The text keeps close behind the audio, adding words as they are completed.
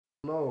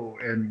Hello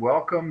and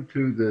welcome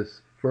to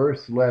this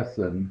first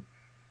lesson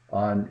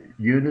on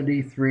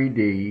Unity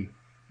 3D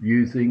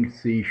using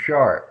C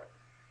Sharp.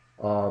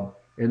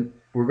 And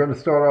we're going to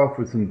start off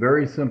with some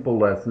very simple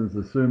lessons,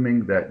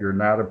 assuming that you're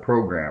not a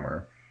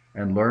programmer,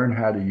 and learn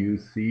how to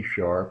use C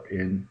Sharp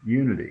in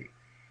Unity.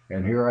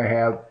 And here I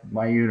have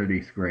my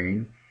Unity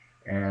screen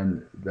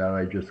and that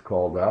I just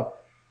called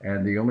up.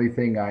 And the only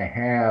thing I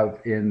have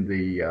in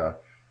the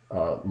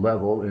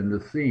level in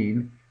the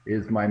scene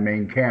is my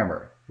main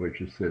camera, which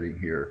is sitting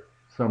here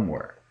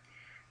somewhere.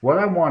 What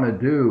I want to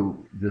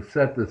do to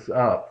set this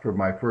up for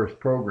my first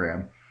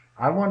program,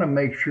 I want to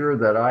make sure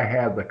that I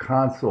have the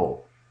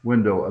console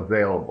window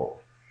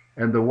available.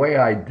 And the way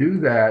I do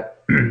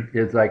that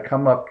is I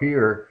come up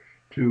here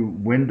to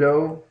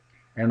Window,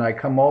 and I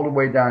come all the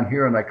way down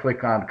here and I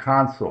click on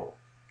Console.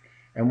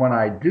 And when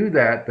I do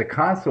that, the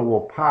console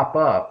will pop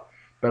up,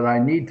 but I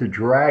need to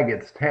drag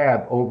its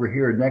tab over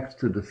here next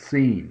to the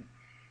scene.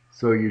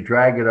 So you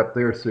drag it up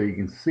there so you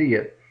can see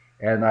it,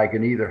 and I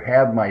can either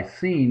have my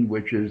scene,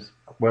 which is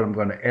what I'm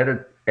going to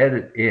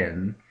edit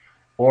in,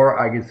 or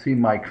I can see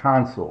my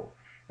console.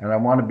 And I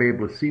want to be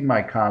able to see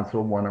my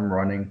console when I'm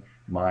running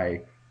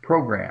my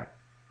program.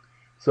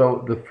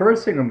 So the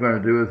first thing I'm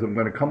going to do is I'm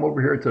going to come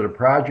over here to the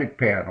project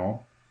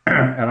panel,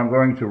 and I'm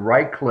going to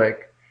right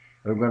click,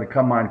 and I'm going to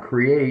come on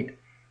Create,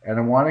 and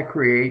I want to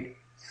create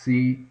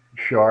C#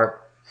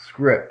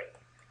 script.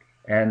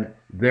 And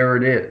there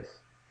it is.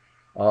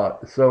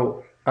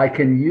 So I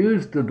can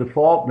use the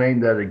default name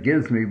that it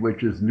gives me,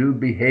 which is New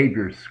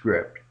Behavior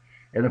Script.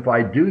 And if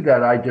I do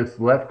that, I just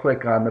left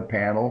click on the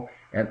panel,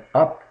 and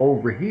up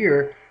over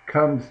here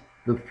comes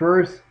the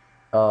first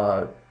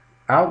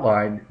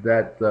outline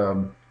that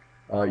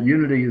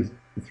Unity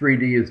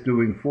 3D is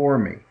doing for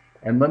me.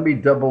 And let me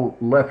double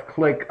left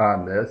click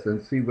on this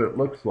and see what it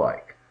looks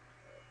like.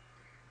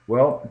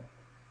 Well,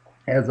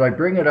 as I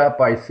bring it up,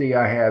 I see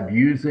I have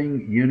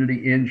using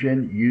Unity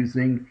Engine,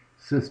 using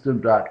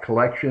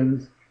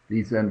system.collections,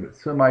 these end with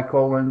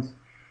semicolons.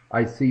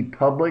 I see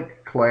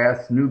public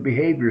class new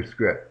behavior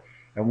script.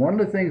 And one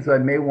of the things I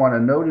may want to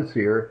notice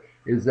here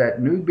is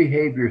that new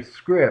behavior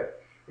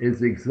script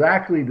is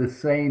exactly the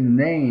same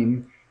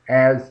name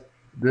as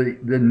the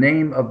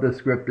name of the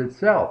script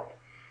itself.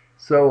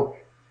 So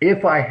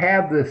if I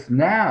have this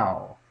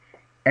now,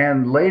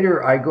 and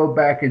later I go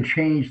back and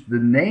change the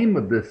name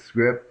of this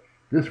script,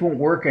 this won't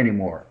work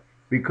anymore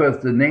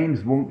because the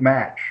names won't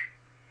match.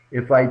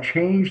 If I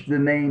change the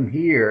name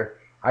here,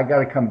 I got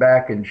to come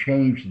back and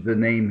change the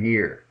name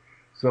here.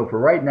 So for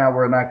right now,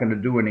 we're not going to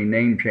do any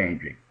name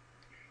changing.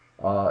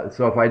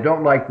 So if I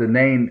don't like the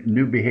name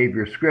New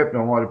Behavior Script,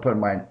 and I want to put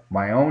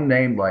my own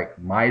name like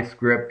My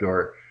Script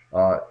or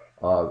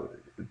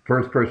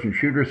First Person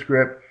Shooter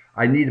Script,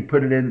 I need to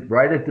put it in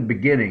right at the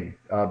beginning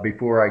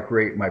before I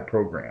create my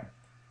program.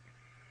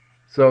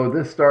 So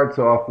this starts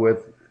off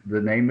with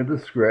the name of the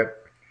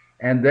script,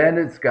 and then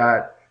it's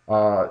got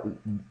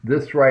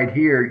this right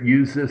here,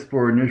 use this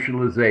for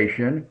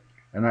initialization,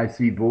 and I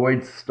see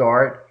void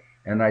start,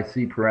 and I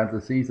see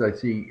parentheses, I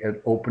see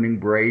an opening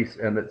brace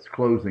and its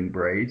closing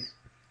brace,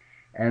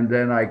 and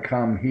then I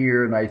come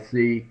here and I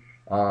see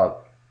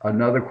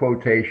another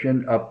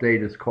quotation,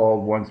 update is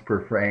called once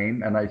per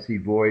frame, and I see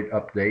void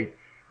update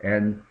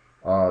and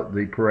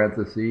the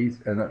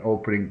parentheses and an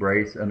opening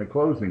brace and a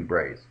closing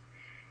brace.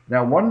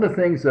 Now one of the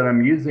things that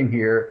I'm using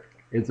here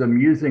is I'm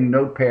using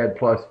Notepad++.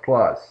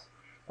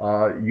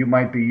 You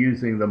might be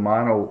using the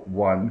Mono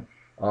one.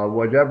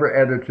 Whatever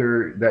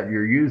editor that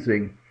you're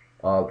using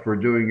for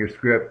doing your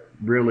script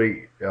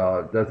really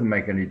doesn't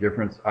make any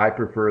difference. I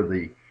prefer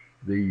the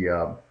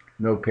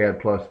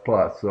Notepad++.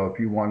 So if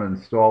you want to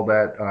install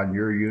that on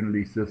your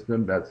Unity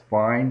system, that's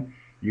fine.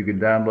 You can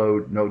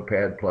download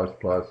Notepad++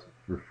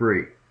 for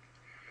free.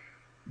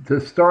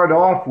 To start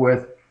off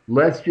with,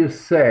 let's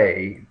just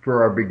say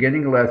for our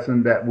beginning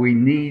lesson that we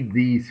need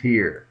these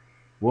here.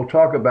 We'll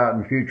talk about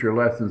in future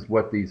lessons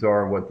what these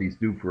are and what these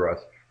do for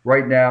us.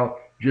 Right now,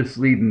 just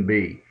leave them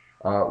be.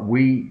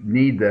 We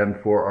need them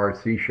for our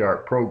C#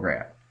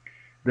 program.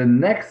 The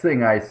next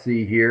thing I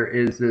see here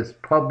is this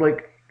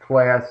public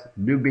class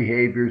new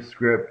behavior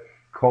script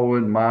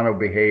mono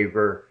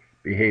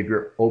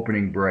behavior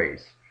opening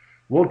brace.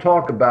 We'll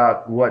talk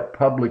about what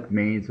public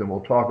means, and we'll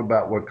talk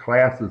about what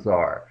classes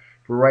are.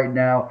 For right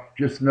now,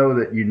 just know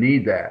that you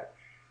need that.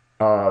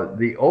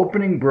 The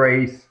opening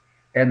brace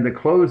and the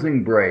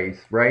closing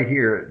brace right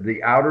here,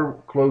 the outer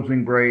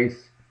closing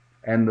brace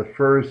and the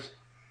first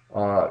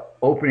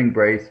opening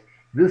brace,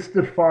 this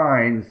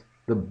defines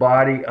the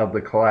body of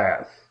the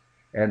class.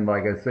 And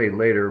like I say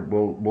later,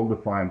 we'll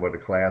define what a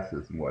class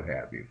is and what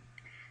have you.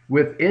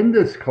 Within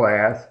this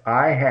class,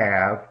 I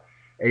have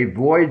a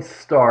void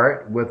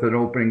start with an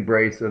opening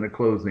brace and a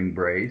closing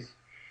brace.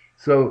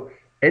 So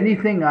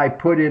anything I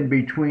put in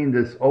between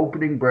this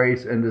opening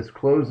brace and this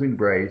closing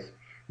brace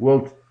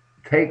will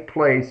take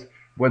place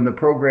when the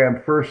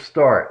program first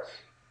starts.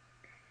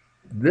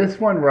 This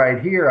one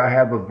right here, I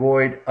have a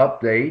void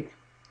update,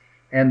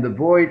 and the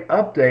void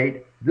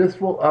update,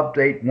 this will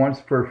update once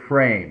per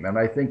frame, and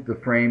I think the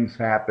frames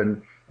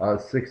happen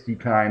 60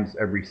 times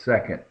every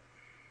second.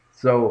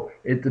 So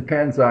it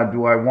depends on,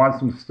 do I want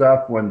some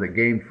stuff when the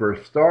game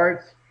first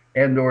starts,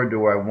 and or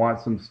do I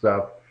want some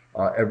stuff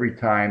every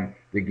time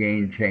the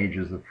game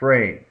changes a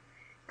frame.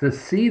 To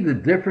see the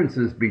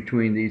differences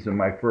between these in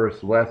my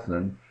first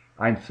lesson,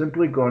 I'm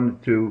simply going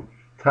to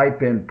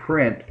type in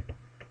print.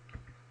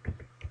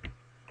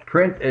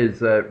 Print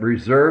is a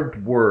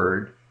reserved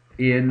word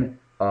in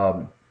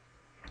the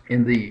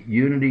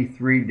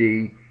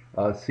UNITY3D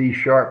C#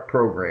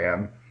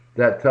 program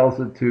that tells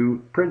it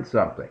to print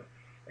something.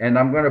 And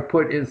I'm going to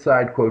put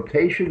inside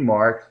quotation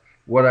marks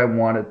what I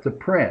want it to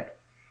print.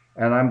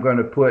 And I'm going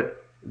to put,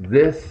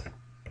 this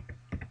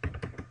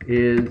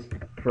is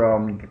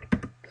from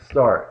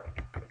start.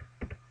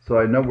 So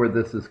I know where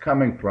this is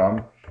coming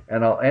from.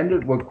 And I'll end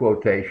it with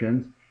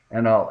quotations,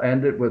 and I'll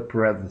end it with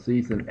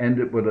parentheses, and end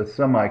it with a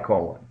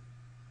semicolon.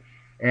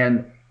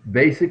 And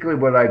basically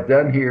what I've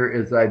done here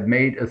is I've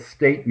made a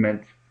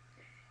statement,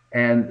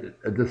 and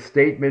the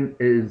statement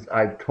is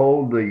I've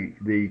told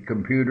the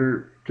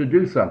computer to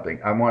do something.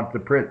 I want it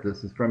to print,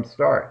 this is from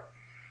start.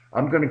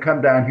 I'm going to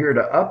come down here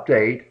to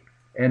update,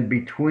 and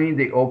between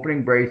the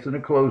opening brace and the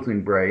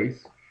closing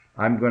brace,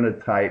 I'm going to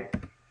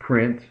type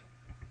print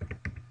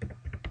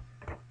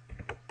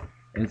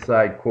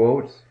inside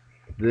quotes,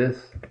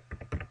 this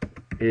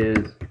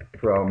is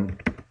from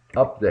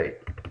update.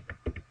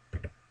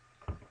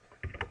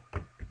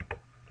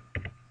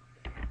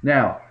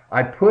 Now,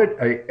 I put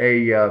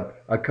a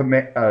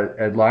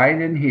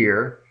line in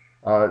here,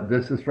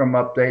 this is from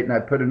update, and I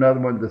put another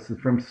one, this is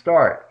from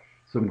start.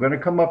 So I'm going to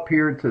come up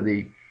here to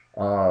the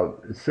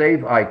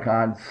save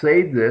icon,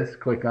 save this,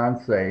 click on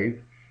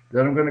save,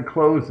 then I'm going to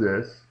close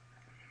this,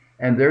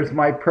 and there's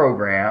my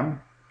program.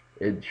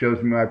 It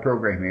shows me my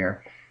program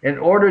here. In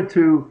order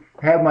to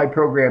have my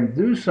program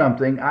do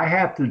something, I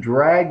have to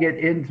drag it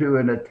into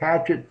and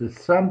attach it to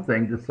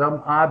something, to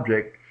some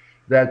object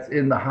that's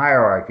in the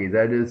hierarchy,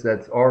 that is,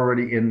 that's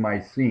already in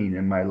my scene,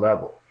 in my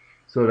level.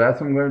 So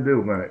that's what I'm going to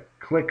do. I'm going to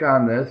click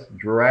on this,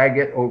 drag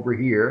it over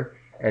here,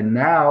 and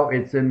now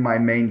it's in my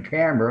main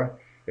camera.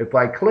 If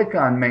I click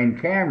on main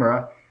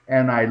camera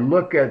and I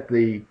look at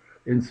the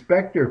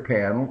inspector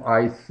panel,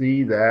 I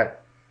see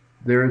that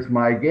there's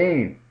my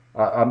game.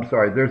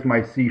 There's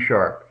my C#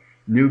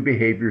 new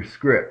behavior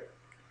script.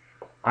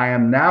 I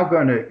am now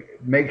going to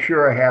make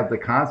sure I have the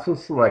console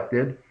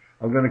selected.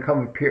 I'm going to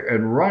come up here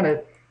and run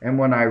it. And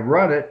when I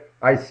run it,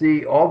 I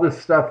see all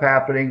this stuff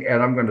happening,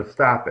 and I'm going to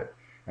stop it.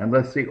 And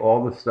let's see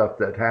all the stuff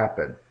that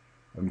happened.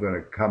 I'm going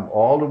to come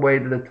all the way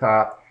to the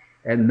top,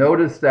 and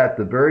notice that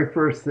the very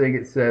first thing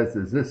it says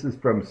is this is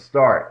from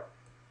start.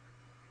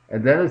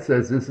 And then it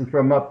says this is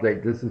from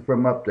update, this is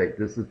from update,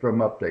 this is from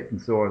update,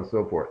 and so on and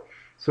so forth.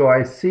 So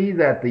I see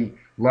that the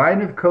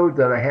line of code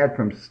that I had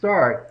from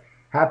start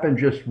happened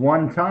just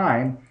one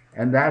time,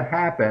 and that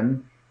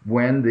happened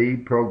when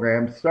the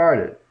program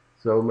started.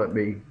 So let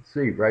me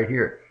see right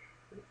here.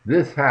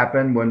 This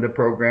happened when the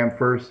program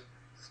first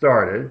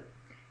started,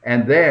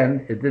 and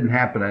then it didn't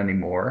happen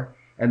anymore.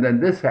 And then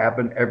this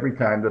happened every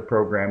time the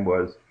program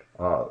was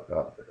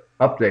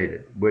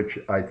updated, which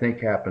I think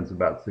happens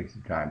about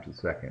 60 times a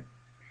second.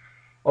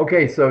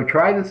 Okay, so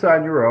try this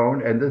on your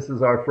own, and this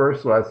is our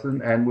first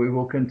lesson, and we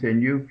will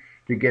continue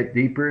to get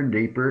deeper and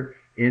deeper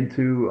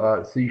into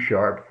C#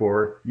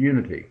 for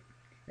Unity.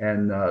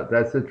 And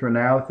that's it for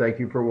now. Thank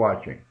you for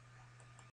watching.